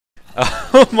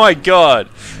Oh my god!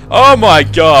 Oh my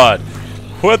god!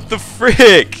 What the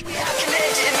frick?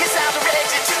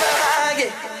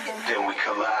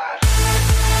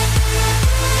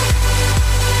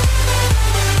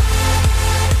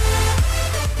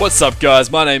 What's up guys,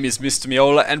 my name is Mr.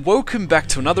 Miola and welcome back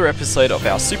to another episode of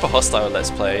our Super Hostile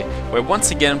Let's Play. We're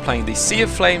once again playing the Sea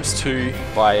of Flames 2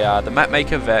 by the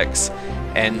mapmaker Vex,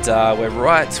 and we're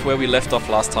right where we left off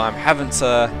last time. Haven't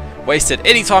wasted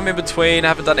any time in between,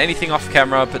 haven't done anything off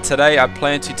camera, but today I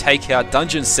plan to take out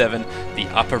Dungeon 7, the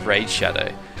Upper Raid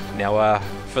Shadow. Now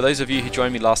for those of you who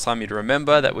joined me last time, you'd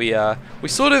remember that we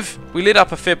lit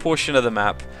up a fair portion of the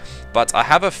map, but I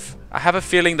have a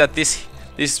feeling that this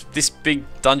big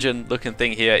dungeon looking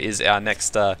thing here is our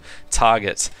next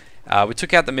target. We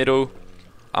took out the middle.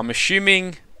 I'm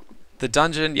assuming the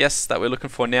dungeon, yes, that we're looking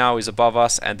for now is above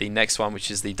us, and the next one, which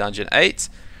is the dungeon 8,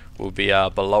 will be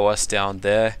below us down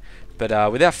there.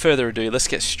 But without further ado, let's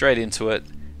get straight into it.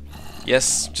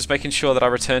 Yes, just making sure that I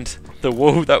returned the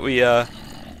wool that we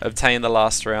obtained the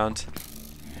last round.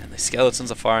 And the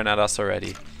skeletons are firing at us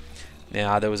already.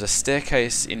 Now, there was a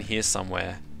staircase in here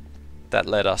somewhere that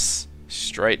led us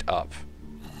straight up.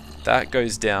 That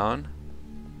goes down.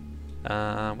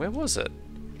 Where was it?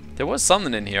 There was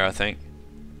something in here, I think.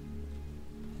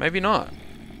 Maybe not.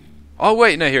 Oh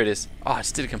wait, no, here it is. Oh, I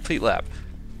just did a complete lap.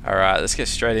 Alright, let's get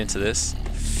straight into this.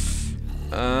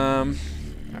 Alright.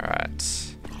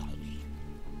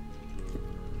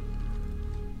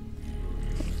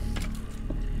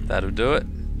 That'll do it.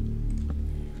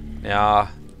 Now,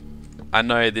 I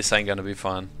know this ain't gonna be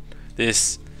fun.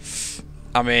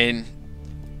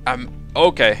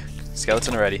 Okay,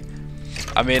 skeleton already.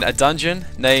 A dungeon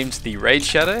named the Raid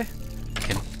Shadow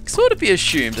can sort of be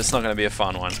assumed it's not going to be a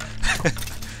fun one.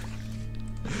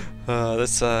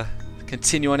 Let's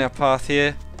continue on our path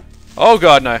here. Oh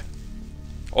god, no.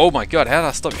 Oh my god, how did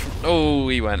I stop you from... Oh,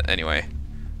 he went anyway.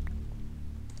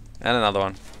 And another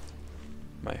one.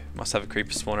 Must have a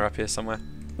creeper spawner up here somewhere.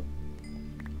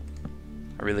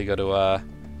 I really got to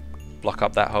block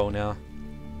up that hole now.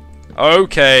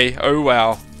 Okay, oh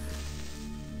wow.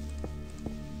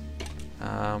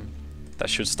 That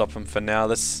should stop him for now.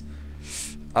 Let's,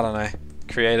 I don't know,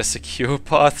 create a secure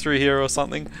path through here or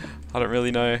something. I don't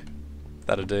really know.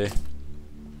 That'll do.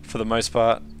 For the most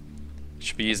part.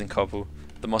 Should be using cobble.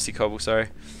 The mossy cobble, sorry.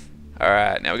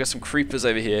 Alright, now we got some creepers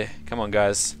over here. Come on,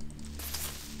 guys.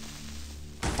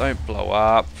 Don't blow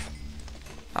up.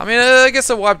 I guess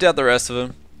I wiped out the rest of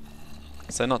them.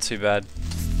 So not too bad.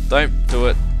 Don't do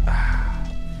it.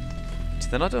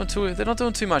 They're not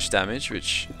doing too much damage,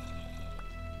 which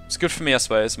is good for me, I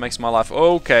suppose. Makes my life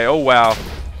okay. Oh wow.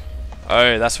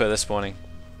 Oh, that's where they're spawning.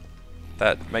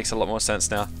 That makes a lot more sense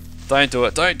now. Don't do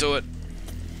it. Don't do it.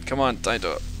 Come on, don't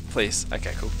do it, please.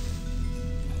 Okay, cool.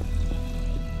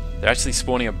 They're actually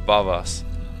spawning above us,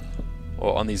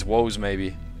 or on these walls,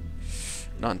 maybe.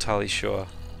 Not entirely sure.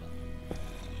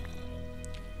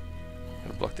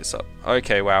 Gotta block this up.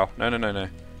 Okay, wow. No, no, no, no.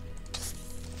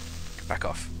 Back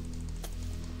off.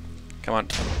 Come on.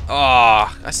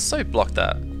 Ah, I so blocked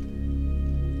that.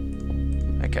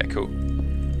 Okay, cool.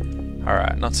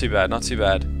 Alright, not too bad, not too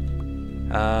bad.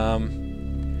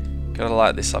 Gotta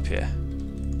light this up here.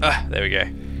 Ah, there we go.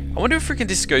 I wonder if we can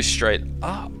just go straight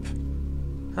up.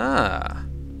 Ah.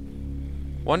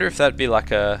 Wonder if that'd be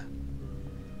like a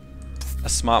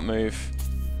smart move.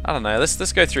 I don't know.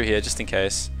 Let's go through here just in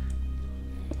case.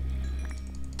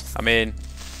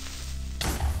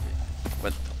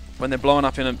 When they're blowing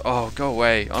up in a... Oh, go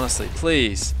away. Honestly,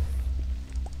 please.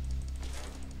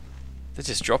 They're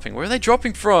just dropping. Where are they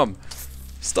dropping from?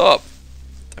 Stop.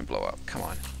 Don't blow up. Come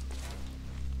on.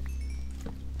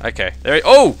 Okay. There.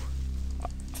 Oh!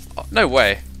 No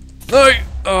way. No!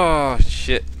 Oh,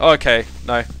 shit. Okay.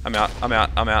 No. I'm out. I'm out.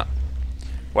 I'm out.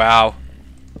 Wow.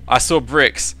 I saw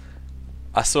bricks.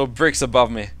 I saw bricks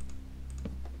above me.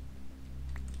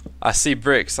 I see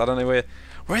bricks. I don't know where...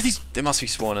 Where are these? There must be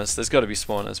spawners. There's got to be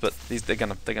spawners, but they're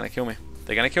gonna kill me.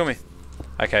 They're gonna kill me.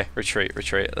 Okay, retreat,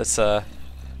 retreat. Let's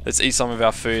eat some of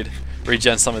our food,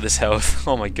 regen some of this health.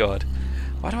 Oh my god,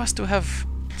 why do I still have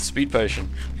speed potion?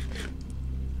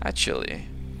 Actually,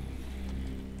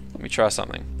 let me try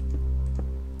something.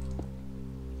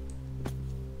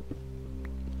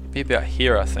 Be about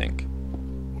here, I think.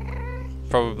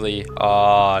 Probably.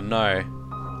 Oh no.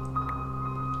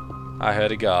 I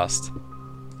heard a ghast.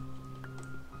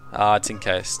 Ah, it's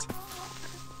encased.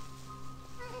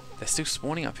 They're still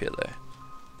spawning up here though.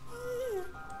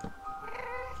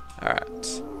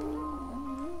 Alright.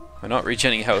 We're not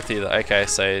regenerating health either. Okay,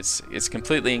 so it's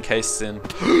completely encased in...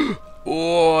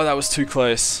 Oh, that was too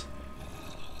close.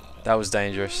 That was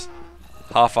dangerous.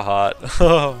 Half a heart.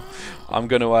 I'm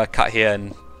gonna cut here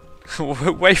and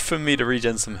wait for me to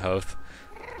regen some health.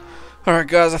 Alright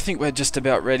guys, I think we're just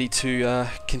about ready to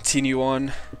continue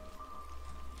on.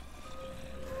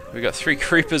 We got 3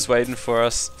 creepers waiting for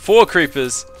us. 4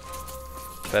 creepers!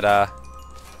 But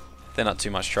they're not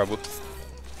too much trouble.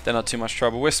 They're not too much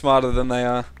trouble. We're smarter than they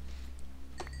are.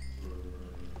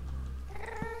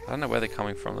 I don't know where they're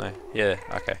coming from though. Yeah,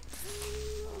 okay.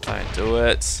 Don't do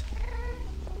it.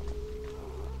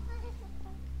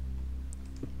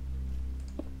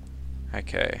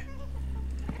 Okay.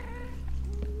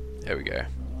 There we go.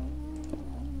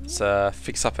 Let's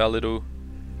fix up our little...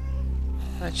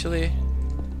 Actually,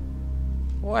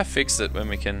 why fix it when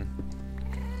we can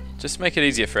just make it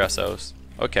easier for ourselves?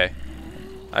 Okay.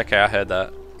 Okay, I heard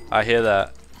that. I hear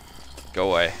that. Go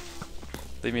away.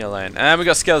 Leave me alone. And we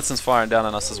got skeletons firing down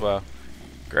on us as well.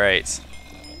 Great.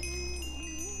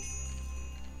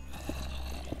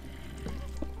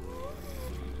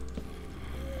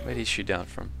 Where did he shoot down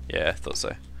from? Yeah, I thought so.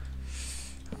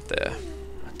 Up there.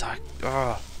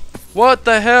 Oh. What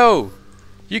the hell?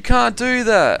 You can't do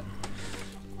that.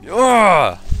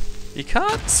 Oh. You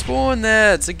can't spawn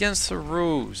there. It's against the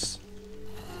rules.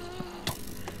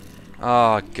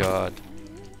 Oh god.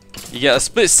 You get a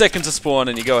split second to spawn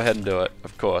and you go ahead and do it,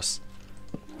 of course.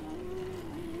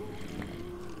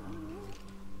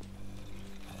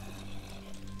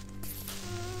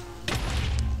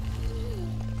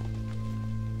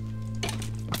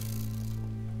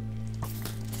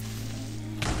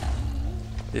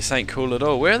 This ain't cool at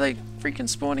all. Where are they freaking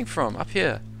spawning from? Up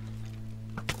here.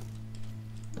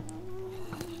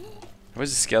 Where's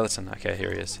the skeleton? Okay,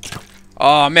 here he is.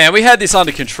 Oh man, we had this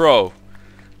under control.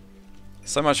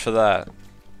 So much for that.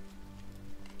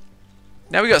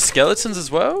 Now we got skeletons as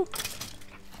well?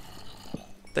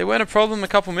 They weren't a problem a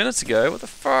couple minutes ago. What the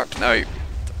fuck? No.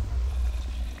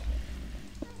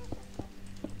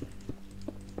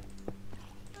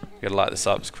 Gotta light this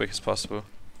up as quick as possible.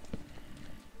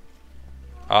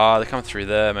 Ah, they're coming through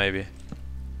there, maybe.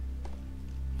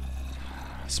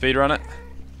 Speedrun it.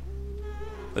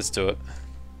 Let's do it.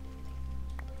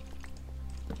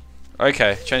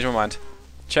 Okay, change my mind.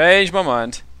 Change my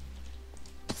mind.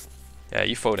 Yeah,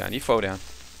 you fall down, you fall down.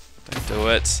 Don't do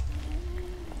it.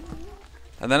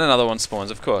 And then another one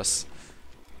spawns, of course.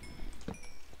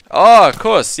 Oh, of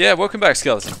course. Yeah, welcome back,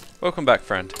 skeleton. Welcome back,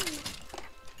 friend.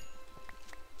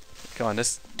 Come on,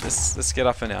 let's get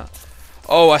up and out.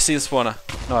 Oh, I see the spawner.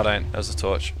 No, I don't. That was a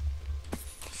torch.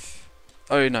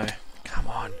 Oh, no. Come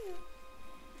on.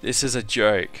 This is a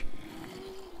joke.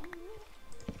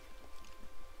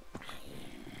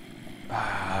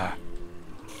 Ah.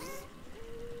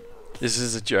 This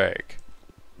is a joke.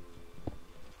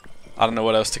 I don't know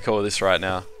what else to call this right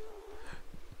now.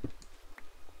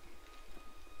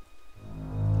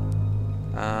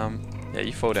 Yeah,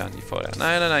 you fall down, you fall down.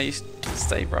 No, no, no, you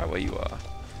stay right where you are.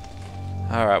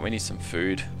 Alright, we need some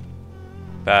food.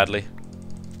 Badly.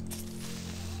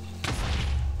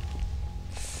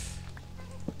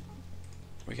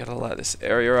 We gotta light this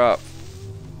area up.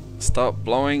 Stop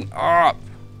blowing up!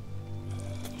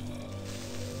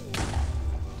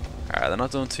 Alright, they're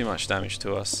not doing too much damage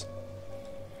to us.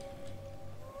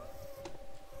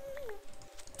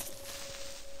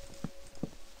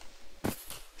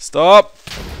 Stop!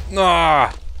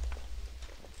 Nah!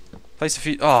 Place a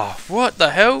few. Oh, what the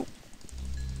hell?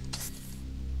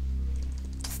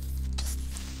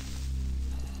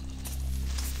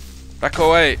 Back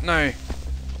away! No!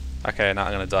 Okay, now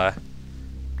I'm gonna die.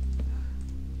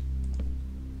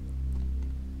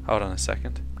 Hold on a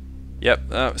second.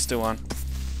 Yep, still on.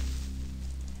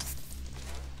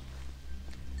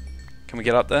 Can we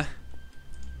get up there?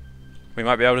 We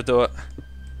might be able to do it.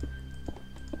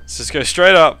 Let's just go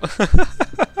straight up.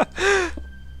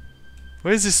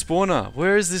 Where's this spawner?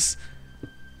 Where is this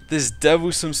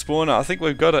devilsome spawner? I think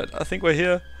we've got it. I think we're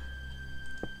here.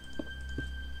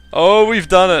 Oh, we've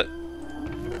done it.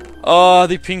 Oh,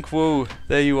 the pink wool.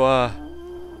 There you are.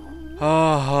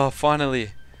 Oh, finally.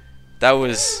 That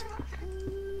was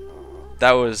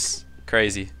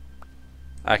crazy.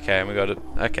 Okay, and we got it.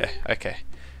 Okay, okay.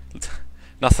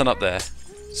 Nothing up there.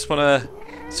 Just wanna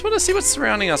see what's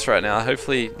surrounding us right now.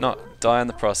 Hopefully not die in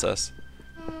the process.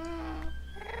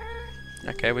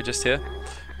 Okay, we're just here.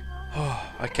 Oh,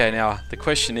 okay, now the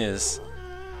question is,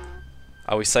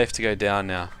 are we safe to go down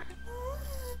now?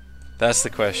 That's the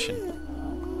question.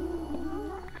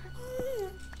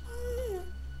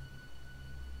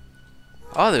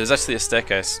 Oh, there was actually a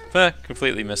staircase.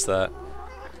 Completely missed that.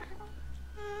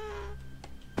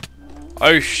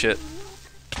 Oh shit.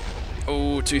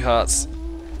 Oh, 2 hearts.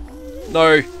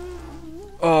 No.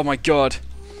 Oh my god.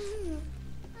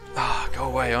 Ah, go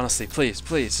away, honestly. Please,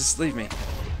 please, just leave me.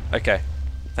 Okay.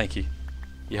 Thank you.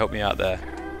 You helped me out there.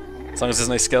 As long as there's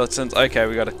no skeletons. Okay,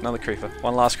 we got another creeper.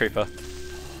 One last creeper.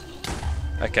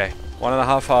 Okay.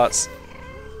 1.5 hearts.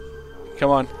 Come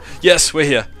on. Yes, we're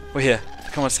here. We're here.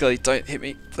 Come on, Skelly. Don't hit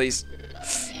me, please.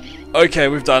 Okay,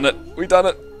 we've done it. We've done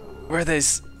it. Where are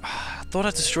these? I thought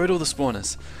I destroyed all the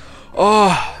spawners. Oh,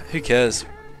 who cares?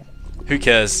 Who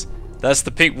cares? That's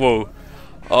the pink wool.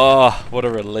 Oh, what a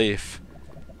relief.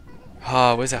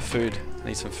 Ah, where's our food? I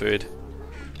need some food.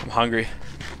 I'm hungry.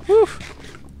 Woo.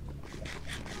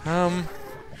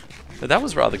 But that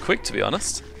was rather quick, to be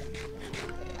honest.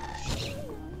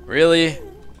 Really?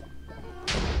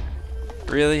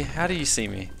 Really? How do you see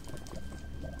me?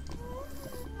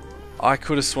 I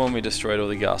could have sworn we destroyed all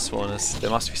the ghast spawners. There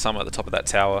must be some at the top of that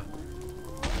tower.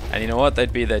 And you know what?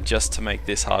 They'd be there just to make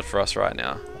this hard for us right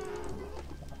now.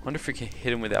 Wonder if we can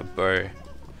hit him with our bow.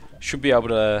 Should be able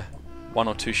to 1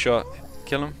 or 2 shot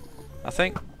kill him, I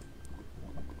think.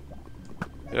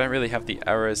 We don't really have the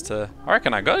arrows to... I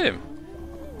reckon I got him.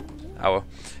 Oh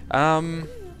well.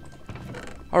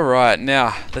 Alright,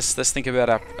 now let's think about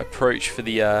our approach for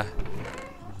the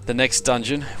next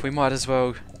dungeon. We might as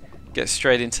well get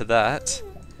straight into that.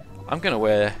 I'm gonna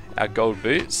wear our gold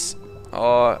boots.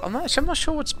 Oh, I'm not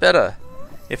sure what's better.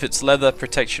 If it's leather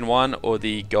protection 1 or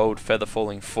the gold feather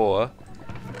falling 4.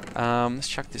 Let's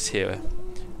chuck this here.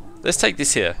 Let's take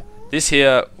this here. This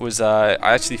here was I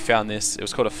actually found this. It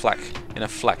was called a flak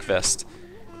vest,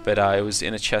 but it was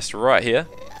in a chest right here.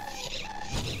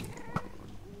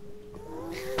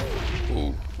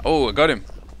 Ooh. Oh, I got him.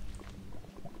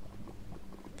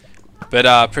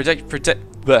 But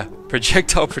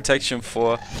projectile protection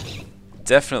 4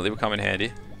 definitely will come in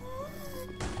handy.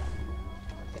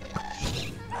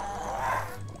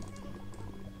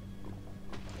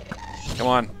 Come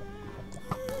on.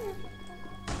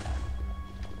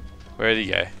 Where'd he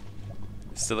go?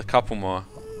 Still a couple more.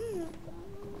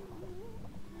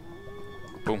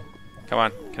 Boom. Come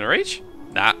on. Can I reach?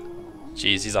 Nah.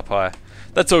 Jeez, he's up high.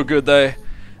 That's all good though.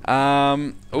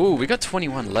 Oh, we got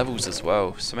 21 levels as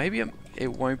well. So maybe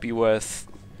it won't be worth...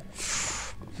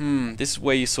 this is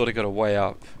where you sort of got to weigh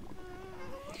up.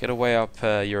 You got to weigh up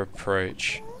your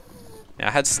approach. Now,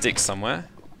 I had sticks somewhere.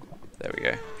 There we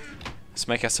go. Let's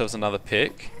make ourselves another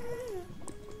pick.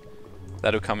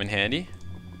 That'll come in handy.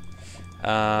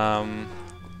 Get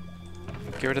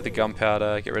rid of the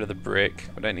gunpowder, get rid of the brick.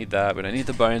 We don't need that, we don't need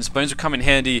the bones. Bones will come in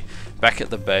handy back at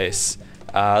the base.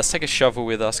 Let's take a shovel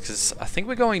with us because I think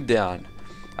we're going down.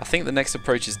 I think the next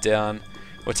approach is down.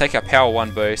 We'll take our power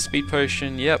 1 bow, speed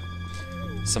potion, yep.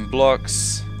 Some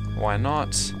blocks, why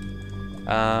not?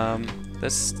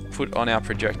 Let's put on our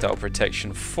projectile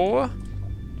protection 4.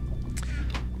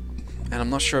 And I'm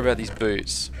not sure about these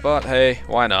boots, but hey,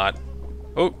 why not?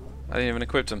 Oh, I didn't even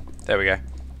equip them. There we go.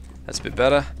 That's a bit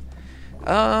better. We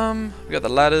got the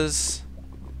ladders.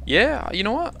 Yeah, you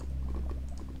know what?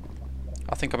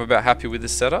 I think I'm about happy with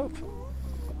this setup.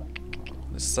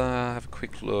 Let's have a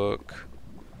quick look.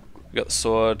 We got the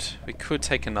sword. We could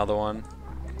take another one.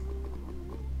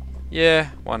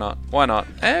 Yeah, why not? Why not?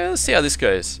 Let's see how this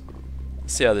goes.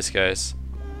 Let's see how this goes.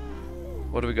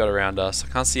 What do we got around us? I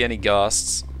can't see any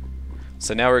ghasts.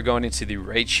 So now we're going into the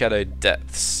Raid Shadow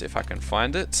Depths, if I can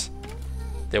find it.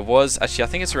 There was... Actually, I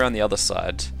think it's around the other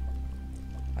side.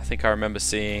 I think I remember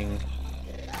seeing...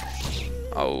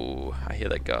 Oh, I hear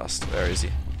that ghast. Where is he?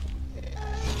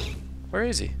 Where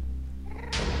is he?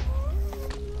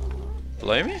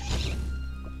 Below me?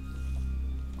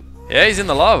 Yeah, he's in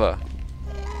the lava.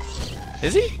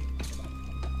 Is he?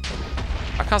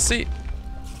 I can't see.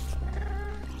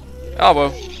 Oh,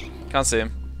 well. Can't see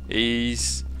him.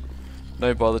 He's...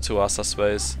 no bother to us, I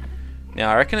suppose.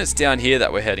 Now, I reckon it's down here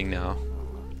that we're heading now.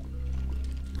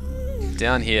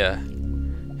 Down here.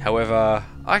 However,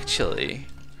 actually,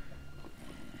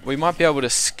 we might be able to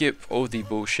skip all the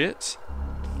bullshit.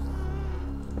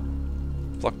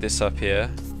 Block this up here.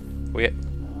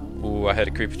 Ooh, I heard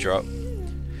a creeper drop.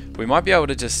 We might be able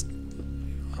to just...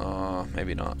 Oh,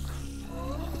 maybe not.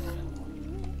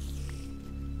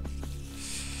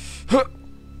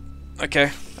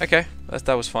 Okay, okay.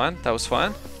 That was fine. That was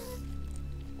fine.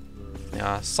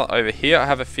 Now, over here, I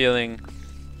have a feeling...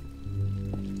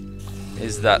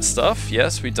 Is that stuff?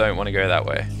 Yes, we don't want to go that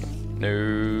way.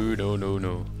 No, no, no,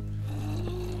 no.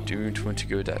 Don't want to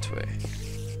go that way.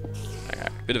 Okay,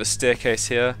 bit of a staircase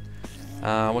here.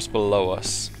 What's below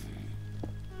us?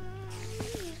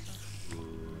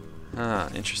 Ah,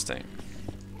 interesting.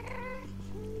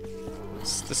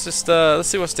 Let's just let's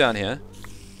see what's down here.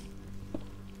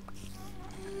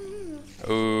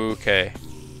 Okay.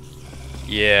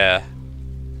 Yeah,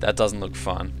 that doesn't look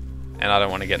fun. and I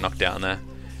don't want to get knocked down there.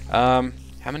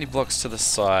 How many blocks to the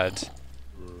side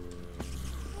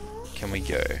can we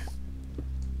go?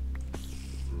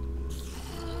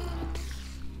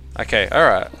 Okay,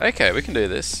 alright. Okay, we can do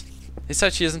this. This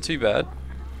actually isn't too bad.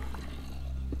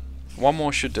 One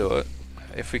more should do it.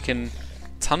 If we can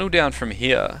tunnel down from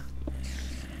here.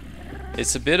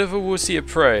 It's a bit of a wussy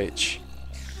approach,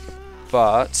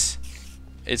 but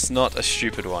it's not a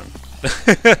stupid one.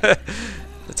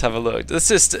 Let's have a look. Let's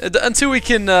just until we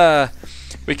can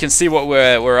see what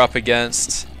we're up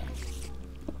against.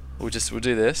 We'll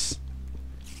do this,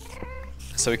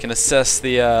 so we can assess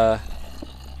the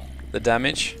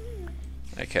damage.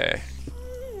 Okay.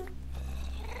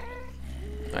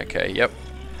 Okay. Yep.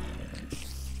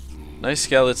 No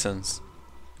skeletons,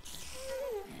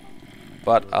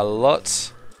 but a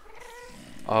lot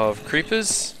of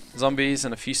creepers, zombies,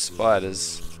 and a few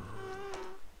spiders.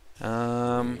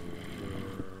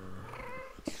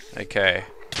 Okay.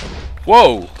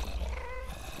 Whoa!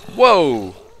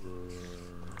 Whoa!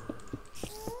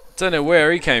 Don't know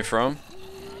where he came from.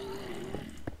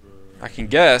 I can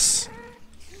guess.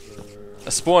 A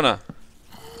spawner.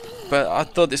 But I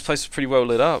thought this place was pretty well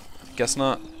lit up. Guess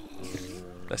not.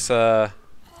 Let's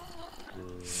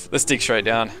dig straight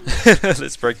down.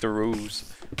 Let's break the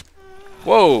rules.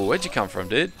 Whoa, where'd you come from,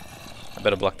 dude? I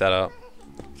better block that up.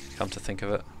 Come to think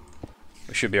of it.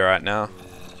 We should be alright now.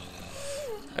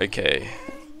 Okay.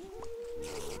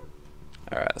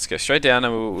 Alright, let's go straight down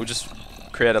and we'll just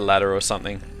create a ladder or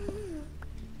something.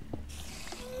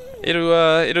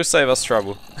 It'll save us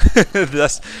trouble.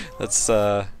 that's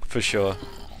for sure.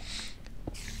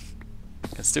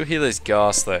 I can still hear those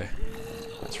ghasts though.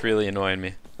 It's really annoying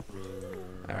me.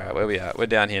 Alright, where we at? We're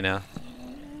down here now.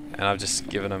 And I've just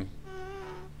given them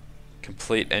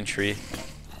complete entry.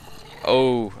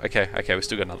 Oh, okay, okay, we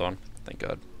still got another one. Thank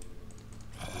God.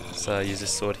 Let's use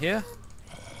this sword here.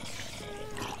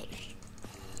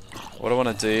 What I want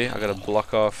to do, I gotta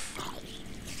block off.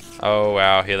 Oh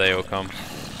wow, here they all come.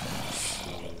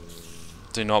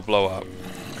 Do not blow up,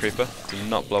 creeper. Do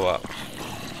not blow up.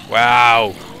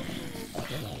 Wow!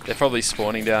 They're probably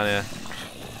spawning down here.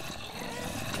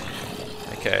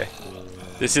 Okay.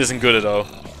 This isn't good at all.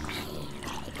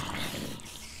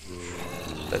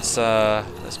 Let's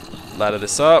ladder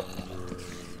this up.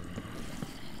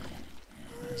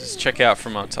 Just check out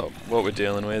from up top what we're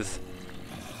dealing with.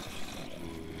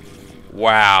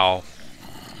 Wow.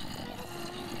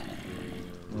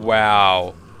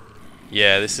 Wow.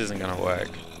 Yeah, this isn't gonna work.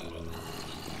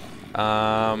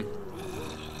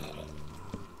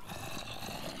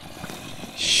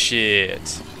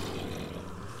 Shit.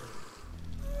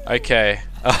 Okay.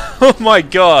 Oh my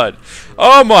god.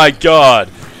 Oh my god.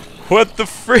 What the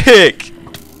frick?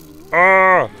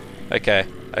 Oh. Okay.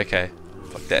 Okay.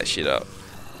 Fuck that shit up.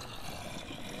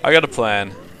 I got a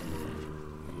plan.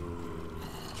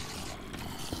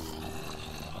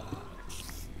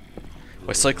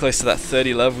 We're so close to that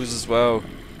 30 levels as well.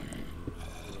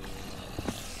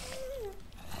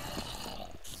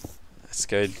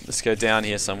 Let's go down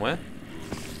here somewhere.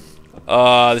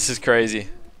 Oh, this is crazy.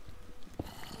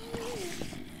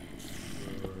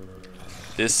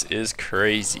 This is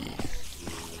crazy.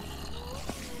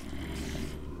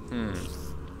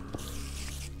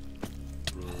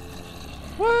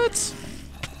 What?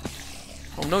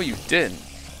 Oh no, you didn't.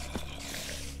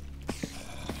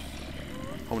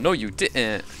 Oh no, you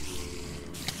didn't.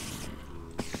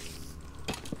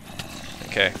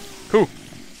 Okay. Whew.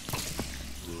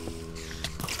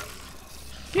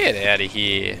 Get out of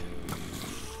here.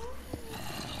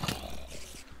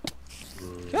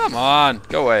 Come on,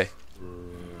 go away.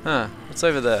 Huh, what's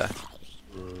over there?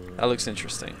 That looks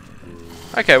interesting.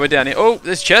 Okay, we're down here. Oh,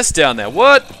 there's chests down there.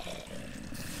 What?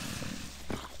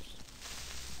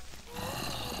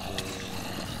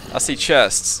 I see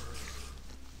chests.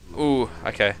 Ooh,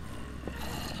 okay.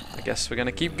 I guess we're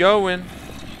gonna keep going.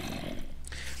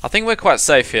 I think we're quite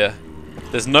safe here.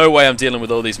 There's no way I'm dealing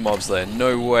with all these mobs there.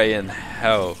 No way in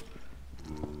hell.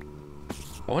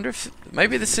 I wonder if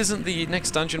maybe this isn't the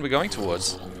next dungeon we're going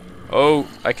towards. Oh,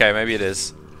 okay, maybe it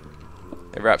is.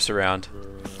 It wraps around.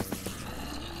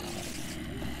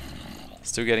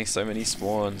 Still getting so many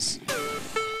spawns.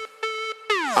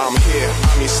 I'm here,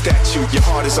 I'm your statue. Your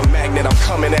heart is a magnet, I'm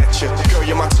coming at you. Girl,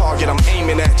 you're my target, I'm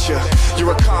aiming at you.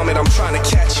 You're a comet, I'm trying to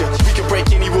catch you. We can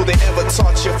break any rule they ever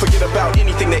taught you. Forget about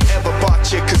anything they ever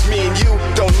bought you. Cause me and you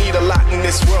don't need a lot in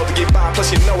this world to get by.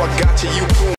 Plus you know I got you, you cool.